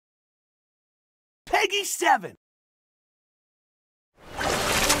Peggy 7!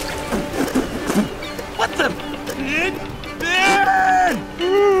 What the...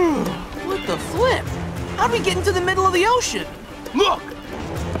 What the flip? How'd we get into the middle of the ocean? Look!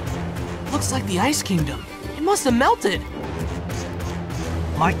 Looks like the Ice Kingdom. It must have melted.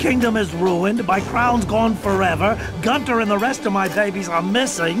 My kingdom is ruined, my crown's gone forever, Gunter and the rest of my babies are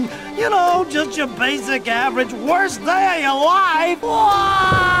missing. You know, just your basic average worst day of your life.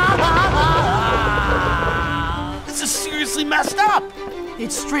 This is seriously messed up!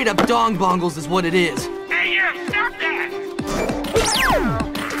 It's straight up dong bongles is what it is. Hey, you! Stop that!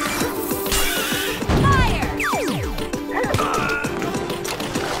 Fire!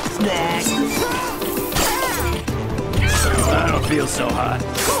 Snack. I don't feel so hot.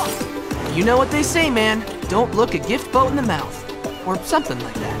 You know what they say, man. Don't look a gift boat in the mouth. Or something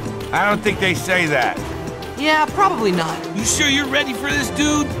like that. I don't think they say that. Yeah, probably not. You sure you're ready for this,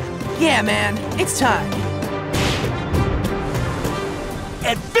 dude? Yeah, man. It's time.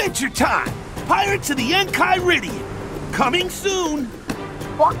 Adventure time! Pirates of the Enchiridion! Coming soon!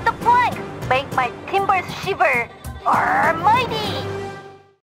 Walk the plank, make my timbers shiver. Almighty!